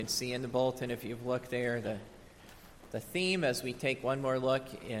You can see in the bulletin, if you've looked there, the theme as we take one more look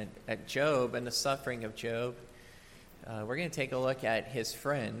at Job and the suffering of Job. We're going to take a look at his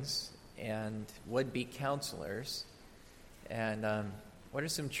friends and would-be counselors. And what are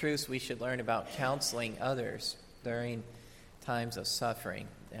some truths we should learn about counseling others during times of suffering?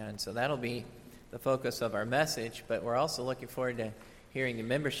 And so that'll be the focus of our message, but we're also looking forward to hearing the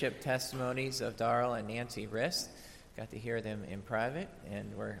membership testimonies of Darrell and Nancy Rist. Got to hear them in private,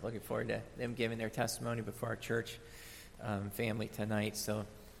 and we're looking forward to them giving their testimony before our church family tonight. So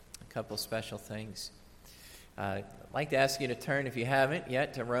a couple special things. I'd like to ask you to turn, if you haven't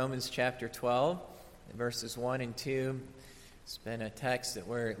yet, to Romans chapter 12, verses 1 and 2. It's been a text that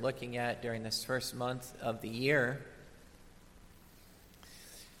we're looking at during this first month of the year.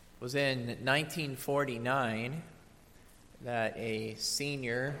 It was in 1949 that a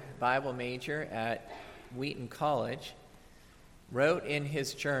senior Bible major at Wheaton College wrote in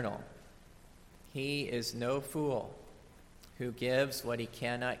his journal, "He is no fool who gives what he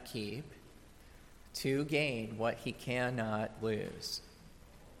cannot keep to gain what he cannot lose."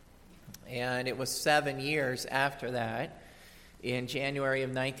 And it was 7 years after that, in January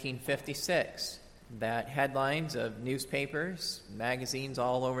of 1956, that headlines of newspapers, magazines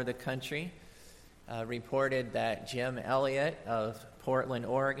all over the country reported that Jim Elliott of Portland,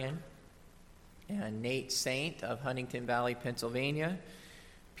 Oregon, and Nate Saint of Huntington Valley, Pennsylvania,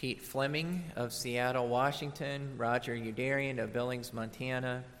 Pete Fleming of Seattle, Washington, Roger Udarian of Billings,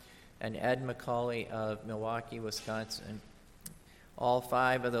 Montana, and Ed McCauley of Milwaukee, Wisconsin. All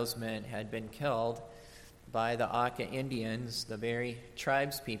 5 of those men had been killed by the Aka Indians, the very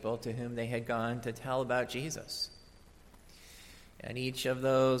tribespeople to whom they had gone to tell about Jesus. And each of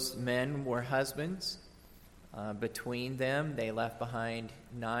those men were husbands. Between them, they left behind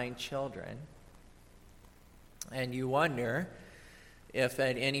 9 children. And you wonder if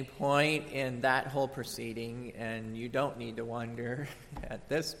at any point in that whole proceeding, and you don't need to wonder at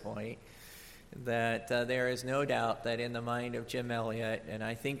this point, that there is no doubt that in the mind of Jim Elliott, and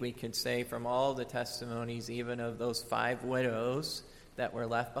I think we could say from all the testimonies, even of those 5 widows that were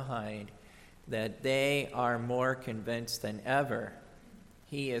left behind, that they are more convinced than ever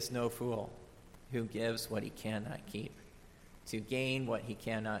he is no fool who gives what he cannot keep to gain what he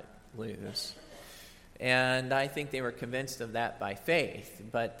cannot lose. And I think they were convinced of that by faith.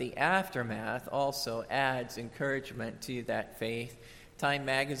 But the aftermath also adds encouragement to that faith. Time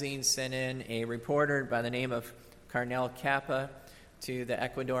magazine sent in a reporter by the name of Carnel Kappa to the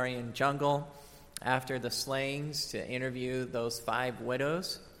Ecuadorian jungle after the slayings to interview those 5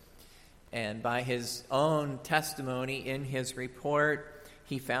 widows. And by his own testimony in his report,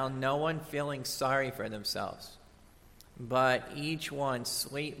 he found no one feeling sorry for themselves, but each one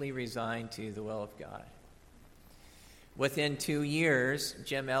sweetly resigned to the will of God. Within 2 years,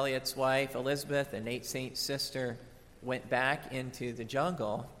 Jim Elliott's wife, Elizabeth, and Nate Saint's sister went back into the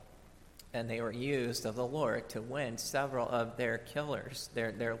jungle, and they were used of the Lord to win several of their killers,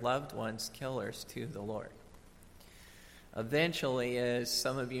 their loved ones' killers, to the Lord. Eventually, as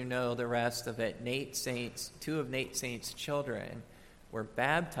some of you know the rest of it, 2 of Nate Saint's children were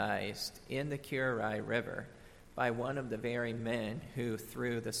baptized in the Kurai River by one of the very men who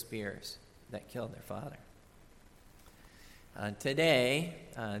threw the spears that killed their father. Today,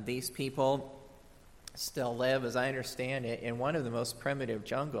 these people still live, as I understand it, in one of the most primitive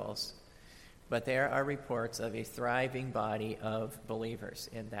jungles, but there are reports of a thriving body of believers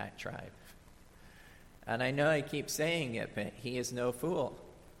in that tribe. And I know I keep saying it, but he is no fool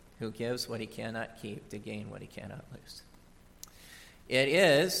who gives what he cannot keep to gain what he cannot lose. It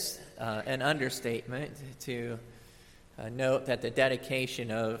is an understatement to note that the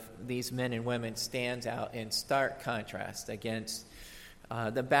dedication of these men and women stands out in stark contrast against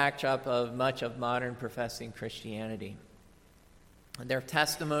the backdrop of much of modern professing Christianity. Their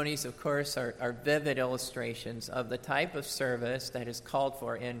testimonies, of course, are vivid illustrations of the type of service that is called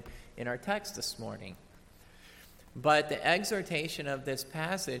for in our text this morning. But the exhortation of this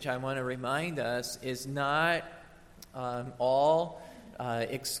passage, I want to remind us, is not all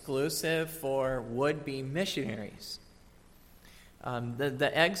exclusive for would-be missionaries.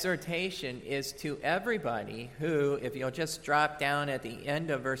 The exhortation is to everybody who, if you'll just drop down at the end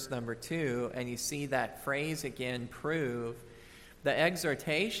of verse number 2 and you see that phrase again, prove, the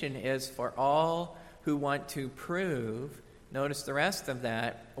exhortation is for all who want to prove, notice the rest of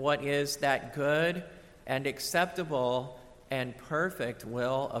that, what is that good and acceptable and perfect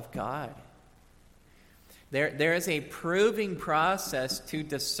will of God. There is a proving process to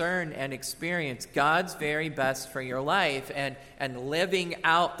discern and experience God's very best for your life and living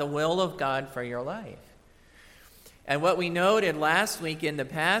out the will of God for your life. And what we noted last week in the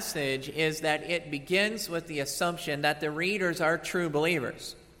passage is that it begins with the assumption that the readers are true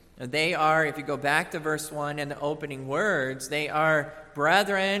believers. They are, if you go back to verse 1 in the opening words, they are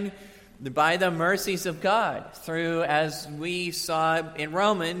brethren by the mercies of God through, as we saw in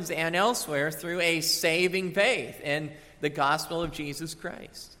Romans and elsewhere, through a saving faith in the gospel of Jesus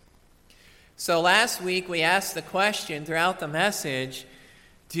Christ. So last week we asked the question throughout the message,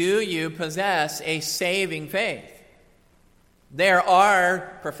 do you possess a saving faith? There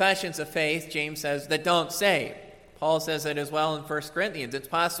are professions of faith, James says, that don't save. Paul says it as well in 1 Corinthians. It's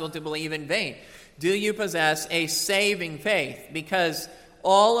possible to believe in vain. Do you possess a saving faith? Because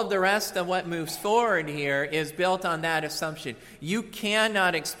all of the rest of what moves forward here is built on that assumption. You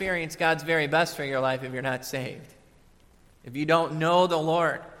cannot experience God's very best for your life if you're not saved, if you don't know the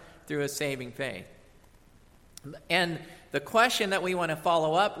Lord through a saving faith. And the question that we want to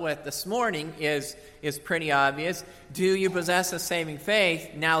follow up with this morning is pretty obvious. Do you possess a saving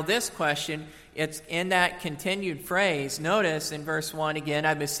faith? Now this question, it's in that continued phrase. Notice in verse 1 again,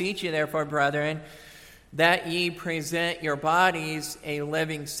 I beseech you therefore, brethren, that ye present your bodies a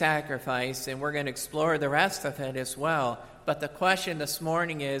living sacrifice. And we're going to explore the rest of it as well. But the question this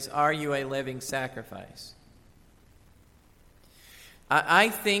morning is, are you a living sacrifice? I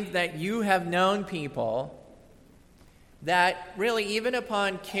think that you have known people that really, even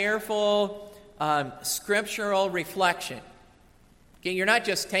upon careful scriptural reflection, okay, you're not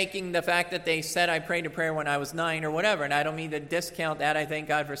just taking the fact that they said, I prayed a prayer when I was 9 or whatever, and I don't mean to discount that. I thank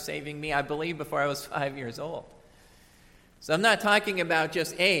God for saving me. I believed before I was 5 years old. So I'm not talking about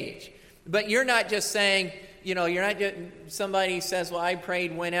just age. But you're not just saying, you're not just, somebody says, well, I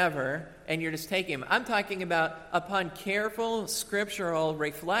prayed whenever, and you're just taking them. I'm talking about upon careful scriptural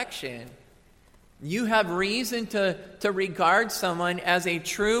reflection, you have reason to regard someone as a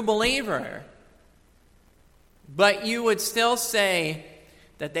true believer, but you would still say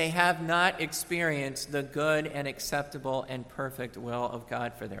that they have not experienced the good and acceptable and perfect will of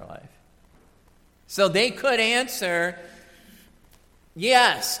God for their life. So they could answer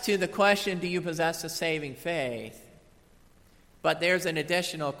yes to the question, do you possess a saving faith? But there's an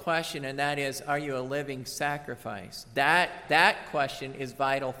additional question, and that is, are you a living sacrifice? That question is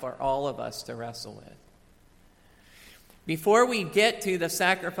vital for all of us to wrestle with. Before we get to the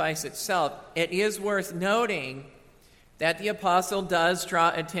sacrifice itself, it is worth noting that the apostle does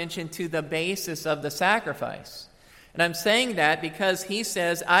draw attention to the basis of the sacrifice. And I'm saying that because he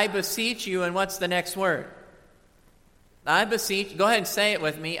says, I beseech you, and what's the next word? I beseech, go ahead and say it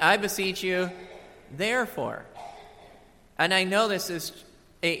with me, I beseech you, therefore. And I know this is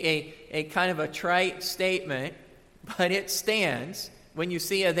a kind of a trite statement, but it stands. When you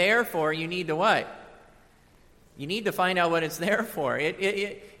see a therefore, you need to what? You need to find out what it's there for.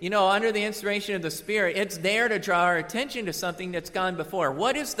 Under the inspiration of the Spirit, it's there to draw our attention to something that's gone before.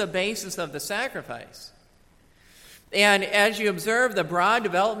 What is the basis of the sacrifice? And as you observe the broad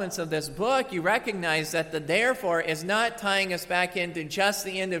developments of this book, you recognize that the therefore is not tying us back into just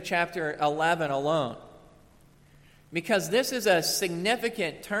the end of chapter 11 alone. Because this is a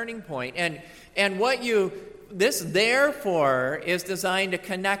significant turning point. And this therefore is designed to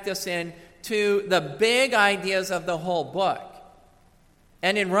connect us in to the big ideas of the whole book.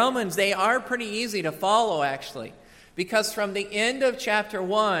 And in Romans, they are pretty easy to follow, actually. Because from the end of chapter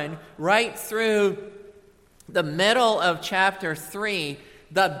 1 right through the middle of chapter 3,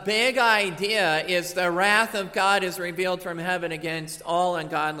 the big idea is the wrath of God is revealed from heaven against all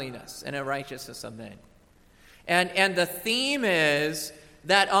ungodliness and unrighteousness of men. And the theme is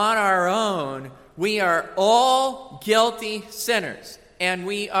that on our own, we are all guilty sinners, and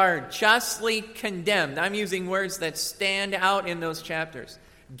we are justly condemned. I'm using words that stand out in those chapters.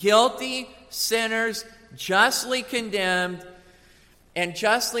 Guilty sinners, justly condemned, and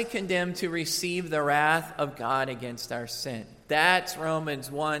justly condemned to receive the wrath of God against our sin. That's Romans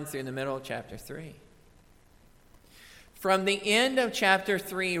 1 through the middle of chapter 3. From the end of chapter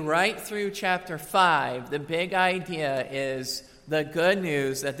 3 right through chapter 5, the big idea is the good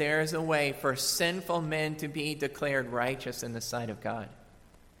news that there is a way for sinful men to be declared righteous in the sight of God.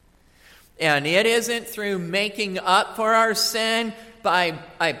 And it isn't through making up for our sin by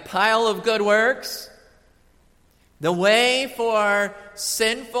a pile of good works. The way for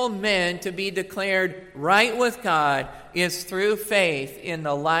sinful men to be declared right with God is through faith in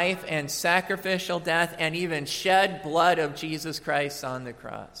the life and sacrificial death and even shed blood of Jesus Christ on the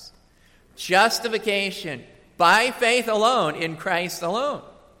cross. Justification by faith alone in Christ alone.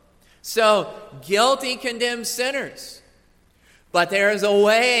 So, guilty, condemned sinners. But there is a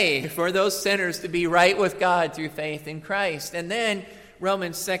way for those sinners to be right with God through faith in Christ. And then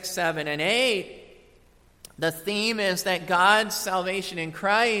Romans 6, 7, and 8, The theme is that God's salvation in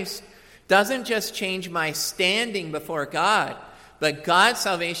Christ doesn't just change my standing before God, but God's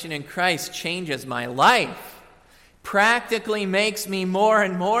salvation in Christ changes my life, practically makes me more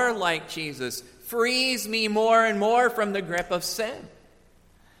and more like Jesus, frees me more and more from the grip of sin.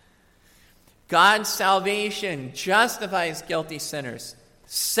 God's salvation justifies guilty sinners,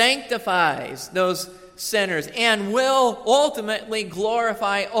 sanctifies those sinners, and will ultimately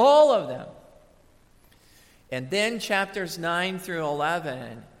glorify all of them. And then chapters 9 through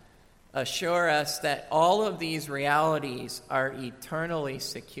 11 assure us that all of these realities are eternally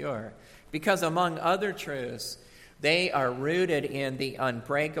secure, because among other truths, they are rooted in the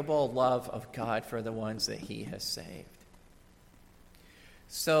unbreakable love of God for the ones that he has saved.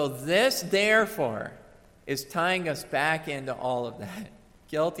 So this, therefore, is tying us back into all of that.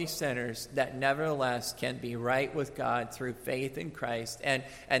 Guilty sinners that nevertheless can be right with God through faith in Christ, and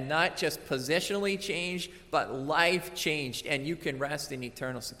not just positionally changed, but life changed, and you can rest in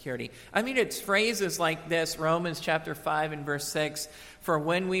eternal security. I mean, it's phrases like this, Romans chapter 5 and verse 6, "For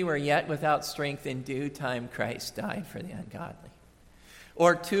when we were yet without strength, in due time Christ died for the ungodly."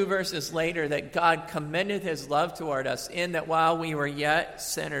 Or 2 verses later, that God commended his love toward us in that while we were yet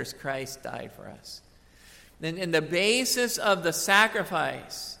sinners, Christ died for us. And the basis of the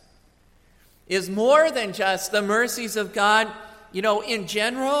sacrifice is more than just the mercies of God, in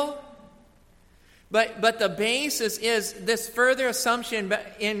general. But the basis is this further assumption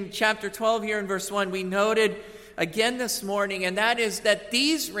in chapter 12 here in verse 1 we noted again this morning, and that is that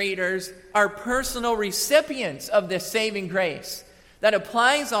these readers are personal recipients of this saving grace that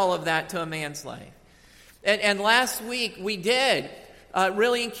applies all of that to a man's life. And last week we did.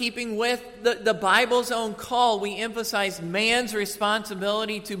 Really in keeping with the Bible's own call, we emphasized man's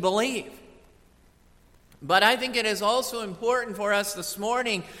responsibility to believe. But I think it is also important for us this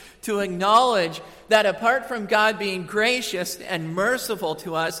morning to acknowledge that apart from God being gracious and merciful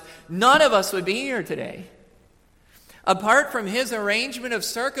to us, none of us would be here today. Apart from his arrangement of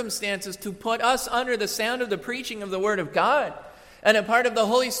circumstances to put us under the sound of the preaching of the Word of God, and a part of the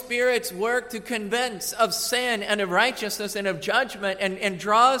Holy Spirit's work to convince of sin and of righteousness and of judgment and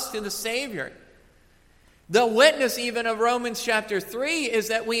draw us to the Savior. The witness even of Romans chapter 3 is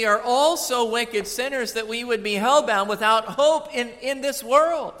that we are all so wicked sinners that we would be hellbound without hope in this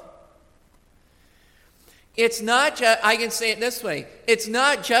world. It's not just, I can say it this way, it's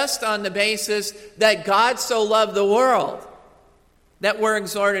not just on the basis that God so loved the world that we're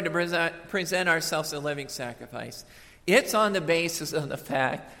exhorted to present ourselves a living sacrifice. It's on the basis of the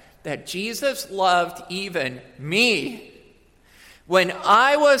fact that Jesus loved even me. When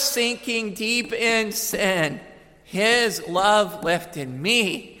I was sinking deep in sin, his love lifted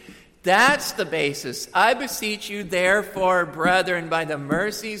me. That's the basis. I beseech you, therefore, brethren, by the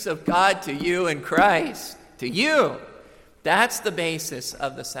mercies of God to you in Christ. To you. That's the basis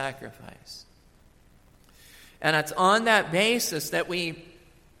of the sacrifice. And it's on that basis that we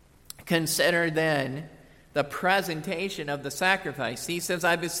consider then the presentation of the sacrifice. He says,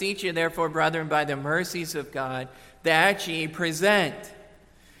 I beseech you, therefore, brethren, by the mercies of God, that ye present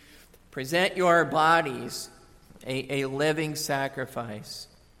your bodies a living sacrifice.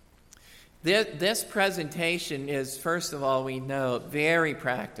 This presentation is, first of all, we know, very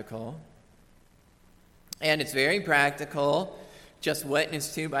practical. And it's very practical, just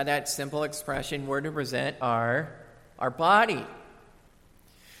witnessed to by that simple expression, we're to present our body.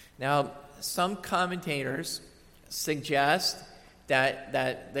 Now, some commentators suggest that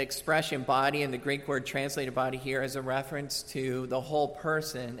the expression body and the Greek word translated body here is a reference to the whole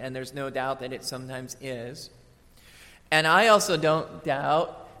person, and there's no doubt that it sometimes is. And I also don't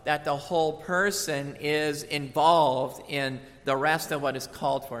doubt that the whole person is involved in the rest of what is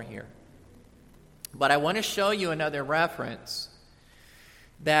called for here. But I want to show you another reference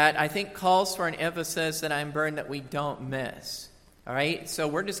that I think calls for an emphasis that I'm burdened that we don't miss. All right, so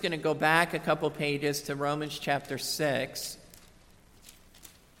we're just going to go back a couple pages to Romans chapter 6.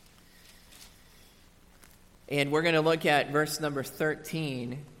 And we're going to look at verse number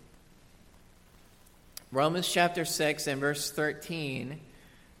 13. Romans chapter 6 and verse 13.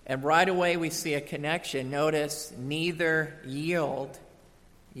 And right away we see a connection. Notice, neither yield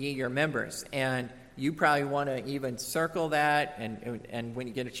ye your members. And you probably want to even circle that, and when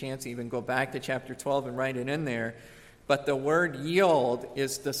you get a chance, even go back to chapter 12 and write it in there. But the word yield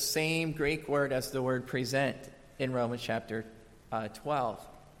is the same Greek word as the word present in Romans chapter 12.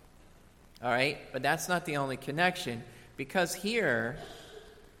 All right? But that's not the only connection, because here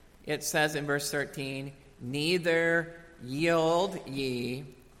it says in verse 13, neither yield ye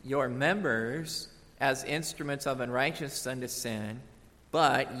your members as instruments of unrighteousness unto sin,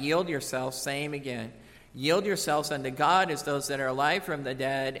 but yield yourselves, same again, Yield yourselves unto God as those that are alive from the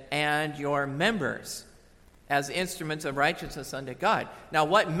dead, and your members as instruments of righteousness unto God. Now,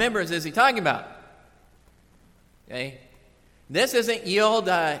 what members is he talking about? Okay? This isn't yield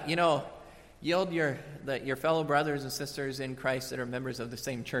your fellow brothers and sisters in Christ that are members of the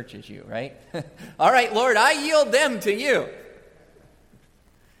same church as you, right? All right, Lord, I yield them to you.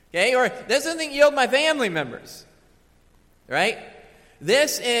 Okay? Or this isn't yield my family members, right?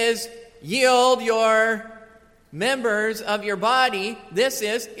 This is yield your members of your body. This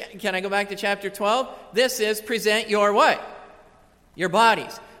is, can I go back to chapter 12? This is present your what? Your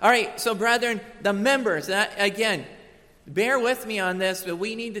bodies. All right, so brethren, the members, that, again, bear with me on this, but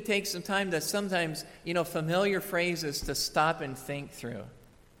we need to take some time to sometimes, familiar phrases to stop and think through.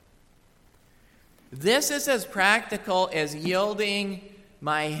 This is as practical as yielding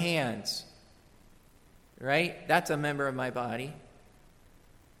my hands, right? That's a member of my body.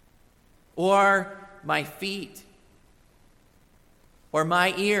 Or my feet, or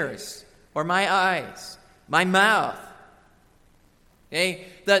my ears, or my eyes, my mouth. Okay?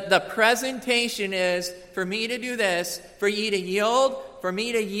 The presentation is for me to do this, for me to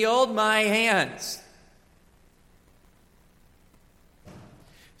yield my hands.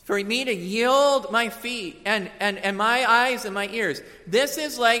 For me to yield my feet and my eyes and my ears. This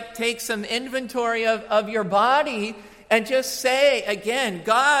is like take some inventory of your body and just say again,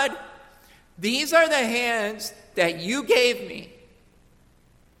 God, these are the hands that you gave me.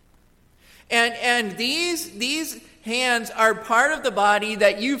 And these hands are part of the body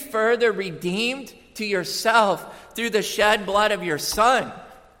that you further redeemed to yourself through the shed blood of your Son.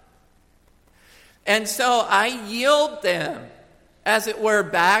 And so I yield them, as it were,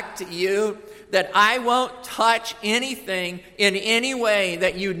 back to you, that I won't touch anything in any way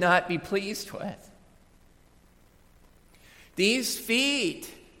that you'd not be pleased with. These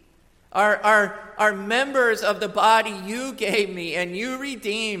feet are members of the body you gave me and you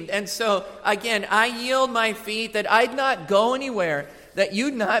redeemed. And so, again, I yield my feet that I'd not go anywhere that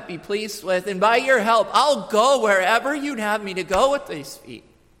you'd not be pleased with. And by your help, I'll go wherever you'd have me to go with these feet.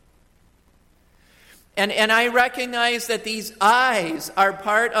 And I recognize that these eyes are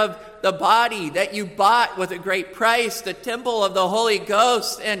part of the body that you bought with a great price, the temple of the Holy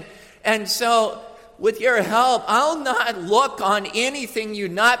Ghost. And so, with your help, I'll not look on anything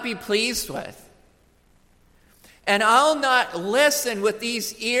you'd not be pleased with. And I'll not listen with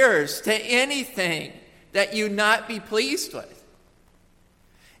these ears to anything that you'd not be pleased with.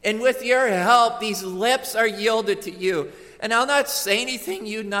 And with your help, these lips are yielded to you. And I'll not say anything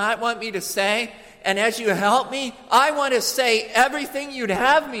you'd not want me to say. And as you help me, I want to say everything you'd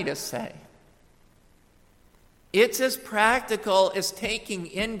have me to say. It's as practical as taking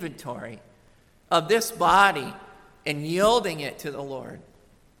inventory of this body and yielding it to the Lord.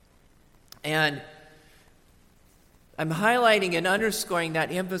 And I'm highlighting and underscoring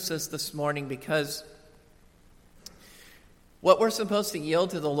that emphasis this morning because what we're supposed to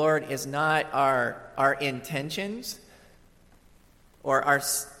yield to the Lord is not our intentions or our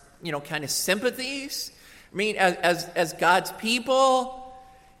kind of sympathies. I mean, as God's people,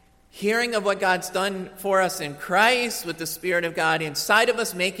 hearing of what God's done for us in Christ, with the Spirit of God inside of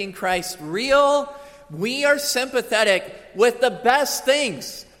us, making Christ real, we are sympathetic with the best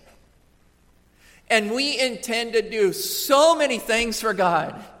things. And we intend to do so many things for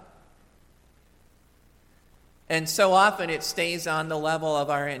God. And so often it stays on the level of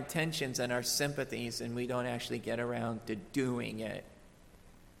our intentions and our sympathies, and we don't actually get around to doing it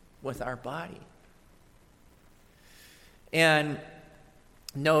with our body. And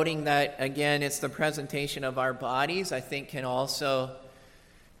noting that, again, it's the presentation of our bodies, I think can also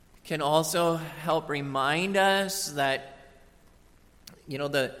help remind us that,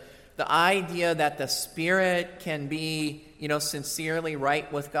 the idea that the spirit can be, sincerely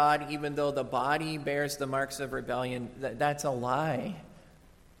right with God, even though the body bears the marks of rebellion, that's a lie.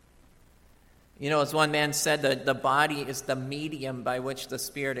 As one man said, the body is the medium by which the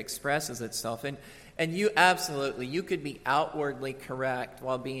spirit expresses itself. And you could be outwardly correct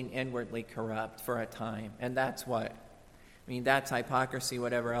while being inwardly corrupt for a time. And that's what? That's hypocrisy,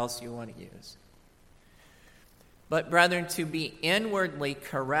 whatever else you want to use. But brethren, to be inwardly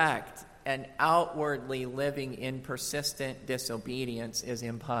correct and outwardly living in persistent disobedience is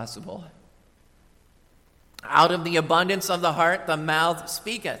impossible. Out of the abundance of the heart, the mouth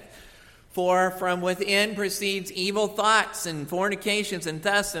speaketh. For from within proceeds evil thoughts and fornications and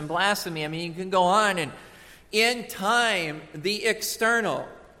thefts and blasphemy. You can go on. And in time, the external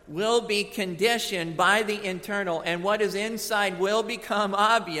will be conditioned by the internal. And what is inside will become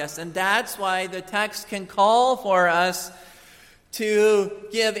obvious. And that's why the text can call for us to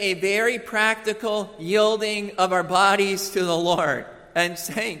give a very practical yielding of our bodies to the Lord and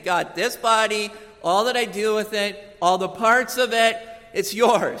saying, God, this body, all that I do with it, all the parts of it, it's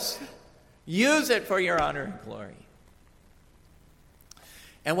yours. Use it for your honor and glory.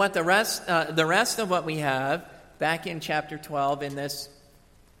 And what the rest of what we have back in chapter 12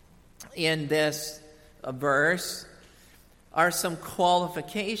 in this verse are some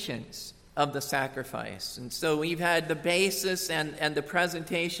qualifications of the sacrifice. And so we've had the basis and the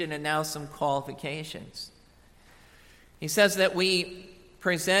presentation and now some qualifications. He says that we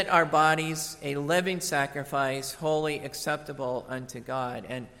present our bodies a living sacrifice, holy, acceptable unto God.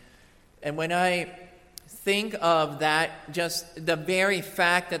 And when I think of that, just the very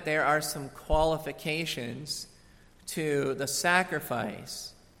fact that there are some qualifications to the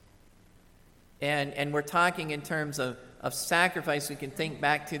sacrifice, and we're talking in terms of sacrifice, we can think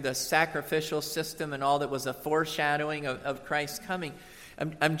back to the sacrificial system and all that was a foreshadowing of Christ's coming.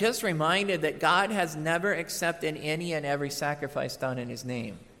 I'm just reminded that God has never accepted any and every sacrifice done in his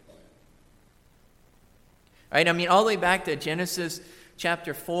name. Right? I mean, all the way back to Genesis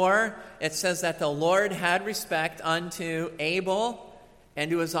chapter 4, it says that the Lord had respect unto Abel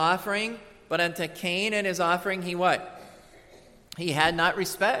and to his offering, but unto Cain and his offering, he what? He had not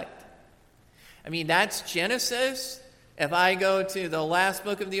respect. I mean, that's Genesis. If I go to the last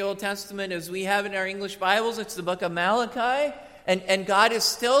book of the Old Testament as we have in our English Bibles, it's the book of Malachi. And God is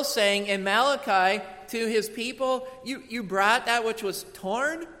still saying in Malachi to his people, you brought that which was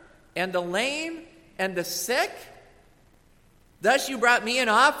torn and the lame and the sick. Thus you brought me an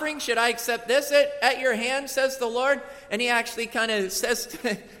offering. Should I accept this at your hand, says the Lord? And he actually kind of says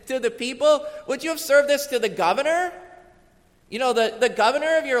to the people, would you have served this to the governor? You know, the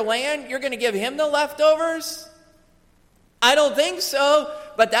governor of your land, you're going to give him the leftovers? I don't think so,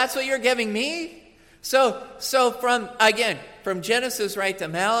 but that's what you're giving me? So from Genesis right to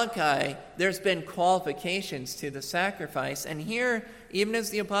Malachi, there's been qualifications to the sacrifice. And here, even as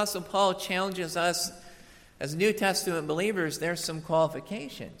the Apostle Paul challenges us as New Testament believers, there's some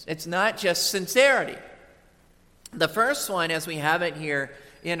qualifications. It's not just sincerity. The first one, as we have it here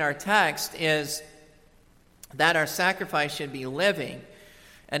in our text, is that our sacrifice should be living.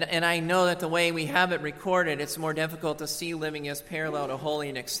 And I know that the way we have it recorded, it's more difficult to see living as parallel to holy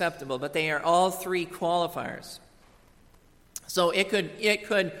and acceptable, but they are all three qualifiers. So it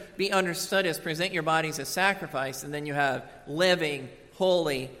could be understood as present your bodies as sacrifice, and then you have living,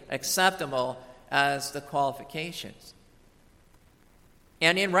 holy, acceptable as the qualifications.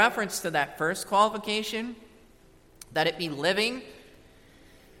 And in reference to that first qualification, that it be living,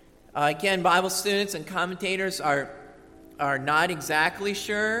 again, Bible students and commentators are not exactly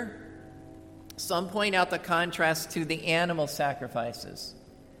sure. Some point out the contrast to the animal sacrifices.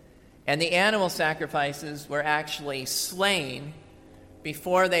 And the animal sacrifices were actually slain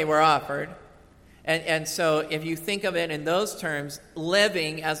before they were offered. And so if you think of it in those terms,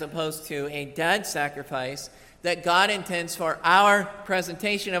 living as opposed to a dead sacrifice, that God intends for our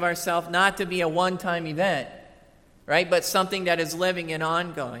presentation of ourselves not to be a one-time event, right? But something that is living and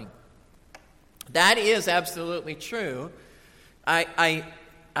ongoing. That is absolutely true.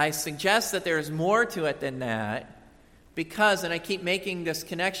 I suggest that there is more to it than that because, and I keep making this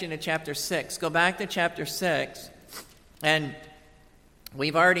connection to chapter 6. Go back to chapter 6, and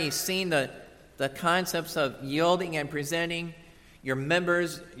we've already seen the concepts of yielding and presenting your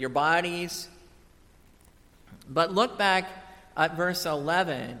members, your bodies. But look back at verse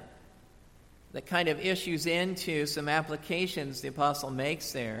 11 that kind of issues into some applications the apostle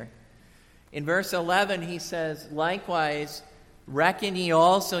makes there. In verse 11, he says, likewise, reckon ye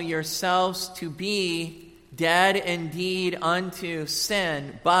also yourselves to be dead indeed unto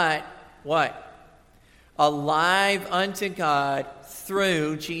sin, but what? Alive unto God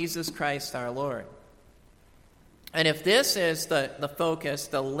through Jesus Christ our Lord. And if this is the focus,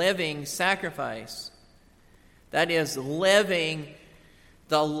 the living sacrifice, that is living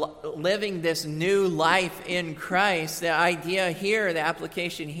this new life in Christ, the idea here, the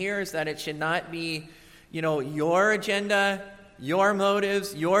application here is that it should not be, your agenda, your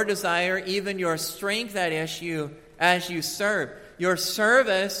motives, your desire, even your strength at issue as you serve. Your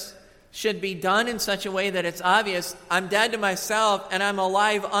service should be done in such a way that it's obvious, I'm dead to myself and I'm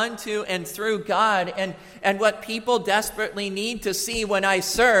alive unto and through God. And what people desperately need to see when I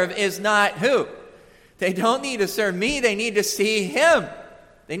serve is not who? They don't need to serve me, they need to see Him.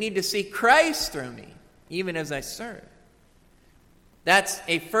 They need to see Christ through me, even as I serve. That's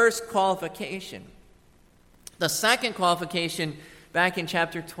a first qualification. The second qualification, back in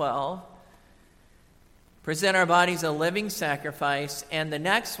chapter 12, present our bodies a living sacrifice, and the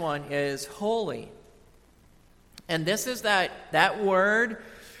next one is holy. And this is that word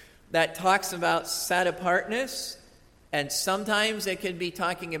that talks about set apartness. And sometimes it could be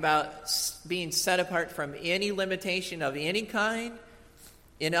talking about being set apart from any limitation of any kind.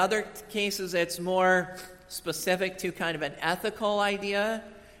 In other cases, it's more specific to kind of an ethical idea.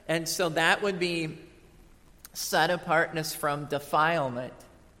 And so that would be set apartness from defilement.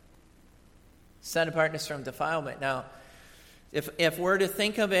 Set apartness from defilement. Now, if we're to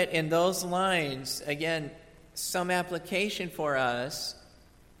think of it in those lines, again, some application for us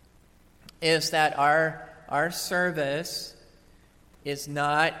is that our service is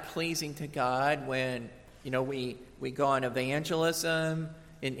not pleasing to God when, we go on evangelism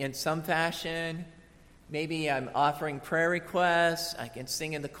in some fashion. Maybe I'm offering prayer requests. I can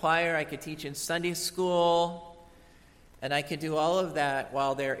sing in the choir. I could teach in Sunday school. And I could do all of that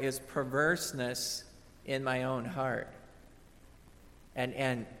while there is perverseness in my own heart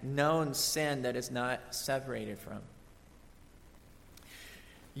and known sin that is not separated from.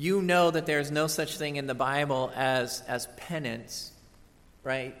 You know that there's no such thing in the Bible as penance,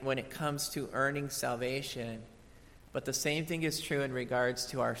 right, when it comes to earning salvation. But the same thing is true in regards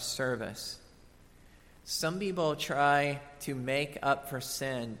to our service. Some people try to make up for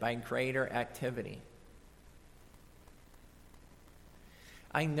sin by greater activity.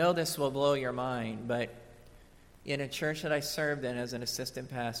 I know this will blow your mind, but in a church that I served in as an assistant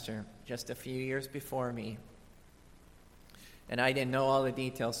pastor just a few years before me, and I didn't know all the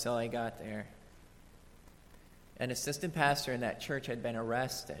details till I got there, an assistant pastor in that church had been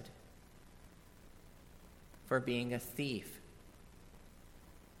arrested for being a thief.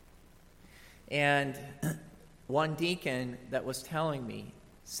 And one deacon that was telling me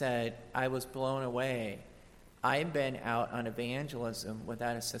said, I was blown away. I've been out on evangelism with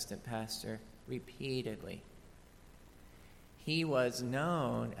that assistant pastor repeatedly. He was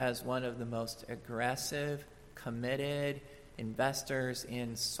known as one of the most aggressive, committed investors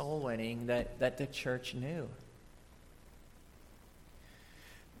in soul winning that the church knew.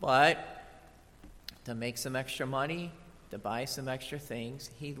 But to make some extra money, to buy some extra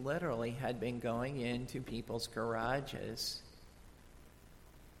things, he literally had been going into people's garages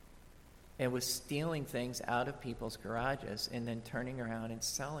and was stealing things out of people's garages and then turning around and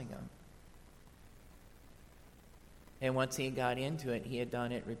selling them. And once he got into it, he had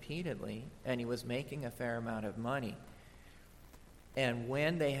done it repeatedly, and he was making a fair amount of money. And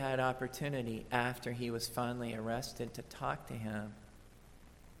when they had opportunity after he was finally arrested to talk to him,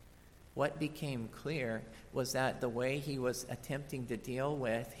 what became clear was that the way he was attempting to deal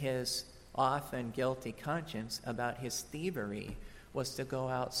with his often guilty conscience about his thievery was to go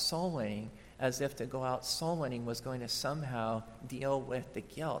out soul winning, as if to go out soul winning was going to somehow deal with the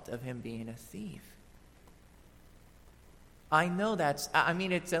guilt of him being a thief. I know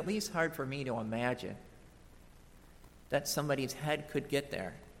it's at least hard for me to imagine that somebody's head could get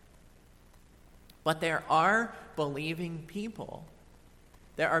there. But there are believing people.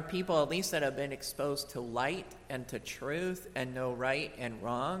 There are people at least that have been exposed to light and to truth and know right and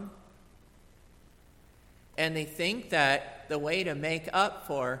wrong. And they think that the way to make up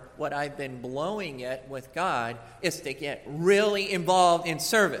for what I've been blowing it with God is to get really involved in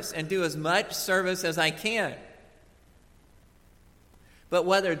service and do as much service as I can. But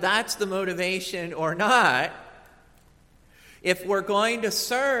whether that's the motivation or not, if we're going to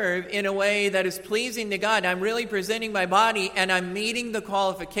serve in a way that is pleasing to God, I'm really presenting my body and I'm meeting the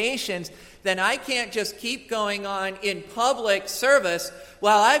qualifications, then I can't just keep going on in public service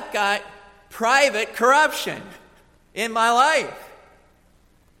while I've got private corruption in my life.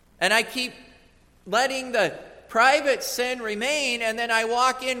 And I keep letting the private sin remain, and then I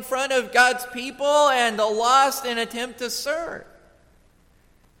walk in front of God's people and the lost and attempt to serve.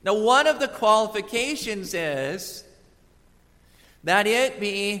 Now, one of the qualifications is that it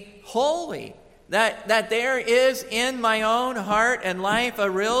be holy, that there is in my own heart and life a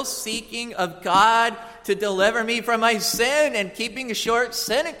real seeking of God to deliver me from my sin and keeping a short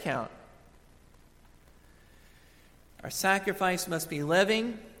sin account. Our sacrifice must be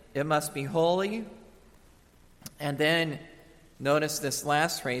living, it must be holy, and then notice this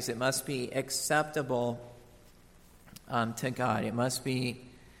last phrase, it must be acceptable to God. It must be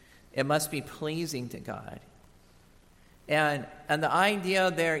pleasing to God. And the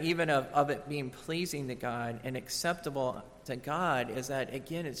idea there even of it being pleasing to God and acceptable to God is that,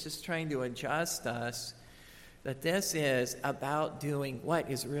 again, it's just trying to adjust us that this is about doing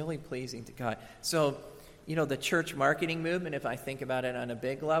what is really pleasing to God. So, the church marketing movement, if I think about it on a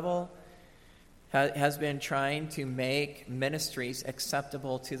big level, has been trying to make ministries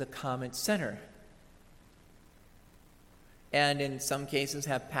acceptable to the common sinner. And in some cases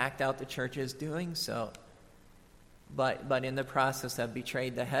have packed out the churches doing so. but in the process have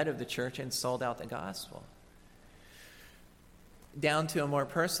betrayed the head of the church and sold out the gospel. Down to a more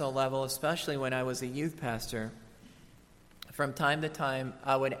personal level, especially when I was a youth pastor, from time to time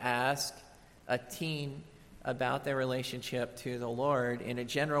I would ask a teen about their relationship to the Lord in a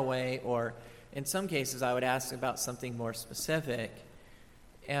general way, or in some cases I would ask about something more specific.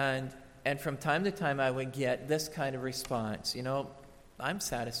 And from time to time I would get this kind of response, I'm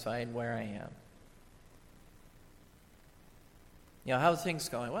satisfied where I am. How's things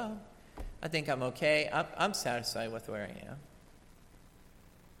going? Well, I think I'm okay. I'm satisfied with where I am.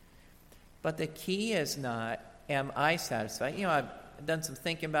 But the key is not, am I satisfied? I've done some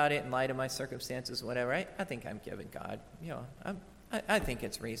thinking about it in light of my circumstances, whatever. I think I'm giving God. I think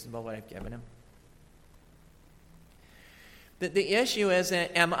it's reasonable what I've given him. The issue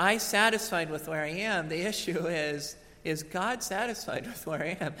isn't, am I satisfied with where I am? The issue is God satisfied with where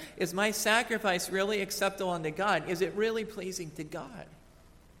I am? Is my sacrifice really acceptable unto God? Is it really pleasing to God?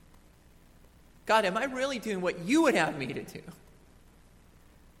 God, am I really doing what you would have me to do?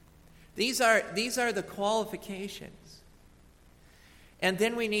 These are the qualifications. And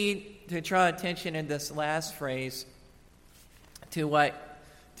then we need to draw attention in this last phrase to what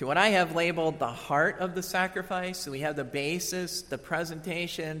I have labeled the heart of the sacrifice. So we have the basis, the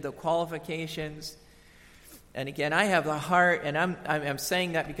presentation, the qualifications. And again, I have the heart, and I'm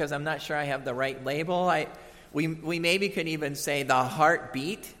saying that because I'm not sure I have the right label. We maybe could even say the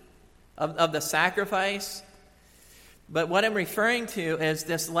heartbeat of the sacrifice. But what I'm referring to is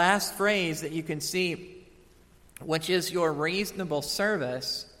this last phrase that you can see, which is your reasonable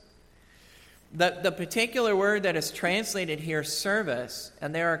service. The particular word that is translated here, service,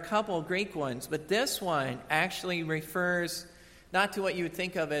 and there are a couple Greek ones, but this one actually refers not to what you would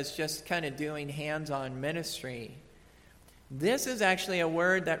think of as just kind of doing hands-on ministry. This is actually a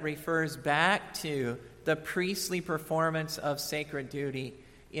word that refers back to the priestly performance of sacred duty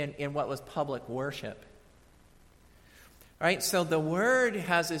in what was public worship. All right, so the word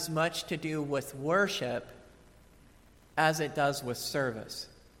has as much to do with worship as it does with service.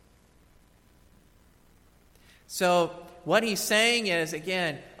 So what he's saying is,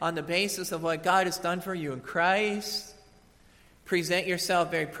 again, on the basis of what God has done for you in Christ, present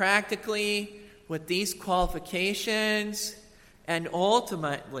yourself very practically with these qualifications, and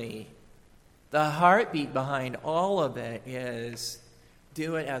ultimately, the heartbeat behind all of it is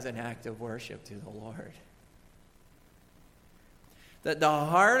do it as an act of worship to the Lord. That the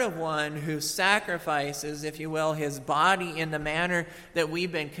heart of one who sacrifices, if you will, his body in the manner that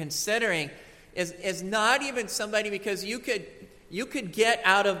we've been considering is not even somebody, because you could get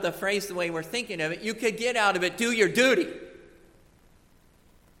out of the phrase the way we're thinking of it, you could get out of it, do your duty.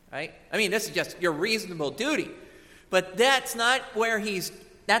 Right? I mean, this is just your reasonable duty. But that's not what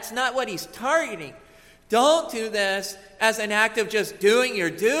he's targeting. Don't do this as an act of just doing your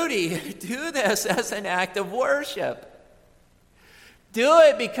duty. Do this as an act of worship. Do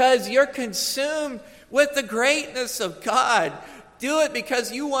it because you're consumed with the greatness of God. Do it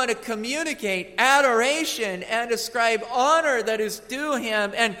because you want to communicate adoration and ascribe honor that is due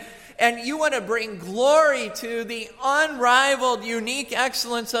him. And you want to bring glory to the unrivaled, unique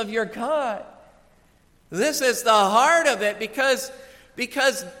excellence of your God. This is the heart of it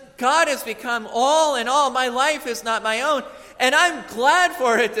because God has become all in all. My life is not my own. And I'm glad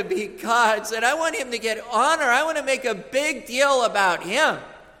for it to be God's. And I want him to get honor. I want to make a big deal about him.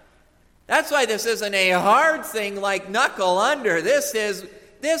 That's why this isn't a hard thing like knuckle under. This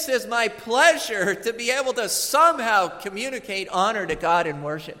is my pleasure to be able to somehow communicate honor to God and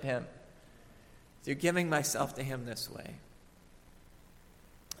worship him through giving myself to him this way.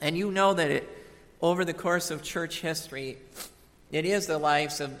 And you know that over the course of church history, it is the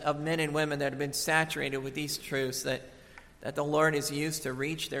lives of men and women that have been saturated with these truths that the Lord has used to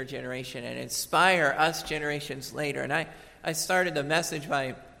reach their generation and inspire us generations later. And I started the message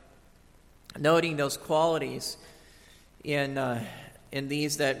by noting those qualities in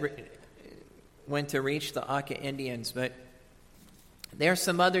these that went to reach the Aka Indians. But there are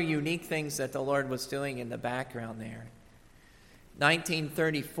some other unique things that the Lord was doing in the background there.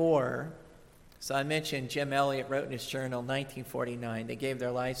 1934, so I mentioned Jim Elliot wrote in his journal 1949. They gave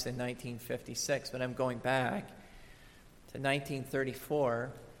their lives in 1956, but I'm going back to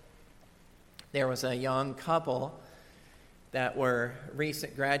 1934. There was a young couple that were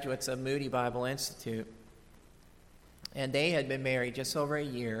recent graduates of Moody Bible Institute. And they had been married just over a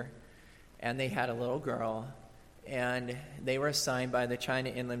year, and they had a little girl. And they were assigned by the China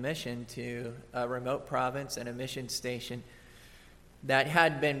Inland Mission to a remote province and a mission station that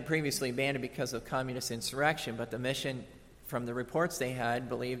had been previously abandoned because of communist insurrection. But the mission, from the reports they had,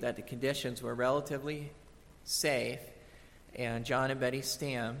 believed that the conditions were relatively safe. And John and Betty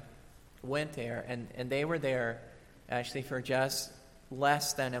Stam went there, and they were there actually for just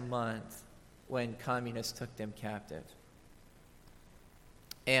less than a month when communists took them captive.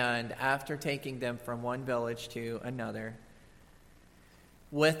 And after taking them from one village to another,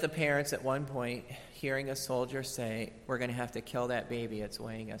 with the parents at one point hearing a soldier say, "We're going to have to kill that baby, it's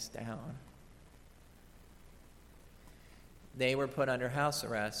weighing us down," they were put under house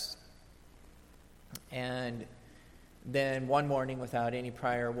arrest. And then one morning, without any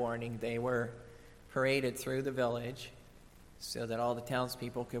prior warning, they were paraded through the village so that all the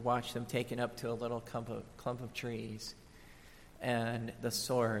townspeople could watch them taken up to a little clump of trees. And the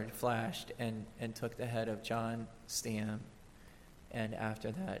sword flashed and took the head of John Stam, and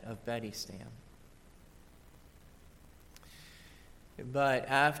after that of Betty Stam. But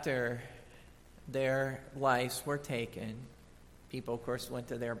after their lives were taken, people, of course, went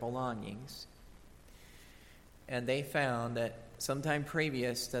to their belongings. And they found that sometime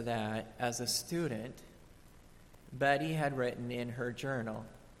previous to that, as a student, Betty had written in her journal,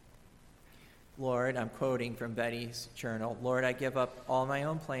 "Lord," I'm quoting from Betty's journal, "Lord, I give up all my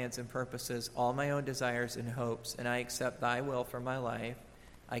own plans and purposes, all my own desires and hopes, and I accept thy will for my life.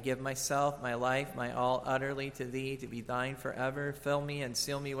 I give myself, my life, my all utterly to thee, to be thine forever. Fill me and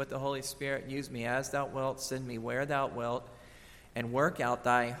seal me with the Holy Spirit. Use me as thou wilt. Send me where thou wilt. And work out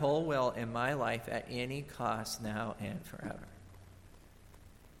thy whole will in my life at any cost, now and forever."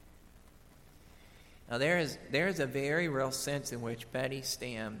 Now there is a very real sense in which Betty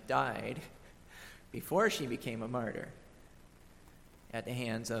Stam died before she became a martyr at the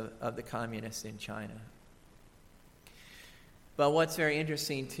hands of the communists in China. But what's very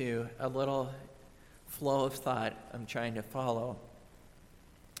interesting too, a little flow of thought I'm trying to follow,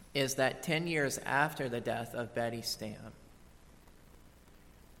 is that 10 years after the death of Betty Stam,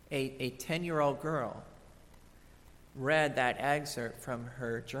 a 10-year-old girl read that excerpt from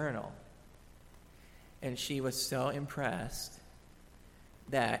her journal, and she was so impressed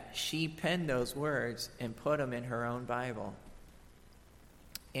that she penned those words and put them in her own Bible.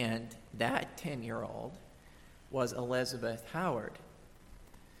 And that 10-year-old was Elizabeth Howard,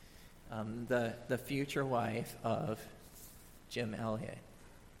 the future wife of Jim Elliot.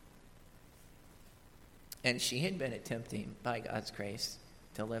 And she had been attempting, by God's grace,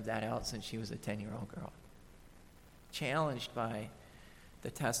 to live that out since she was a 10-year-old girl. Challenged by the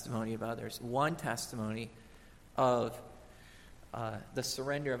testimony of others. One testimony of the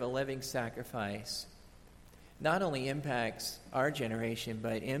surrender of a living sacrifice not only impacts our generation,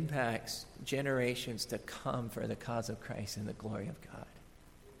 but impacts generations to come for the cause of Christ and the glory of God.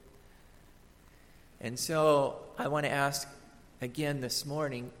 And so I want to ask again this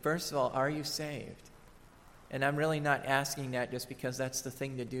morning, first of all, are you saved? And I'm really not asking that just because that's the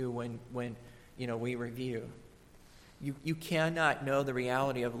thing to do when we review. You cannot know the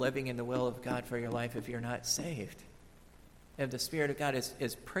reality of living in the will of God for your life if you're not saved. If the Spirit of God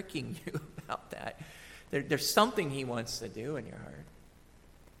is pricking you about that, there's something He wants to do in your heart.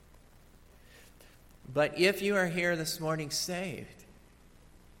 But if you are here this morning saved,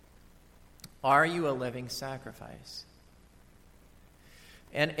 are you a living sacrifice?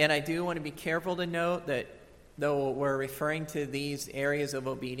 And I do want to be careful to note that though we're referring to these areas of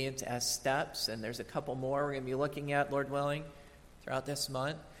obedience as steps, and there's a couple more we're going to be looking at, Lord willing, throughout this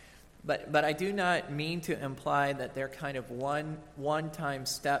month, but I do not mean to imply that they're kind of one-time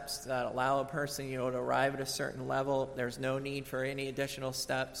steps that allow a person, to arrive at a certain level. There's no need for any additional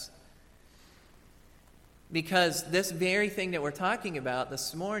steps. Because this very thing that we're talking about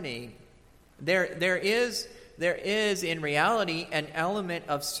this morning, there is in reality an element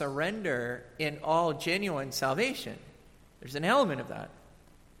of surrender in all genuine salvation. There's an element of that.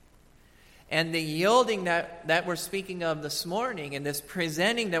 And the yielding that we're speaking of this morning and this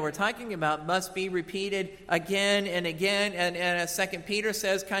presenting that we're talking about must be repeated again and again. And as 2 Peter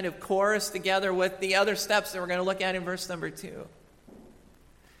says, kind of chorus together with the other steps that we're going to look at in verse number 2.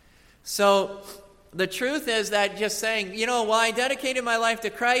 So the truth is that just saying, well, I dedicated my life to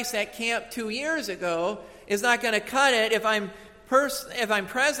Christ at camp 2 years ago is not going to cut it if I'm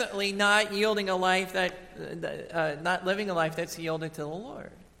presently not yielding a life not living a life that's yielded to the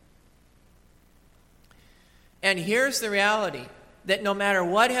Lord. And here's the reality, that no matter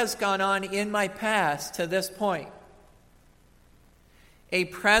what has gone on in my past to this point, a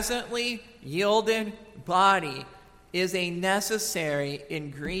presently yielded body is a necessary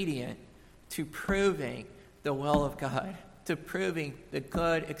ingredient to proving the will of God, to proving the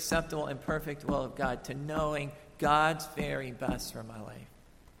good, acceptable, and perfect will of God, to knowing God's very best for my life.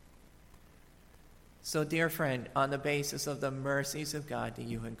 So, dear friend, on the basis of the mercies of God to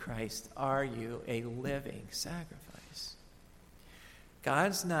you in Christ, are you a living sacrifice?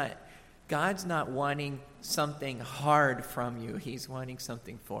 God's not wanting something hard from you. He's wanting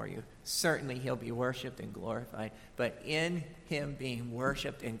something for you. Certainly he'll be worshipped and glorified, but in him being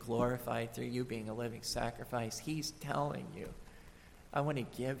worshipped and glorified through you being a living sacrifice, he's telling you, I want to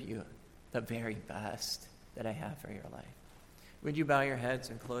give you the very best that I have for your life. Would you bow your heads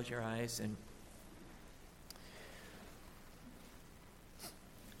and close your eyes and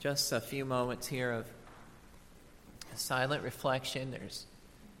just a few moments here of silent reflection. There's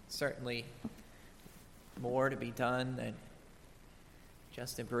certainly more to be done than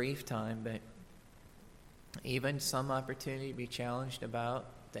just a brief time, but even some opportunity to be challenged about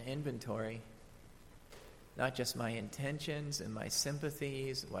the inventory. Not just my intentions and my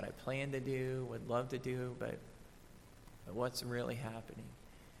sympathies, what I plan to do, would love to do, but what's really happening.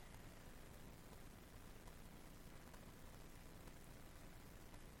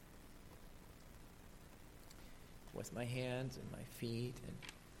 With my hands and my feet and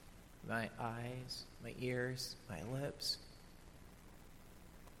my eyes, my ears, my lips,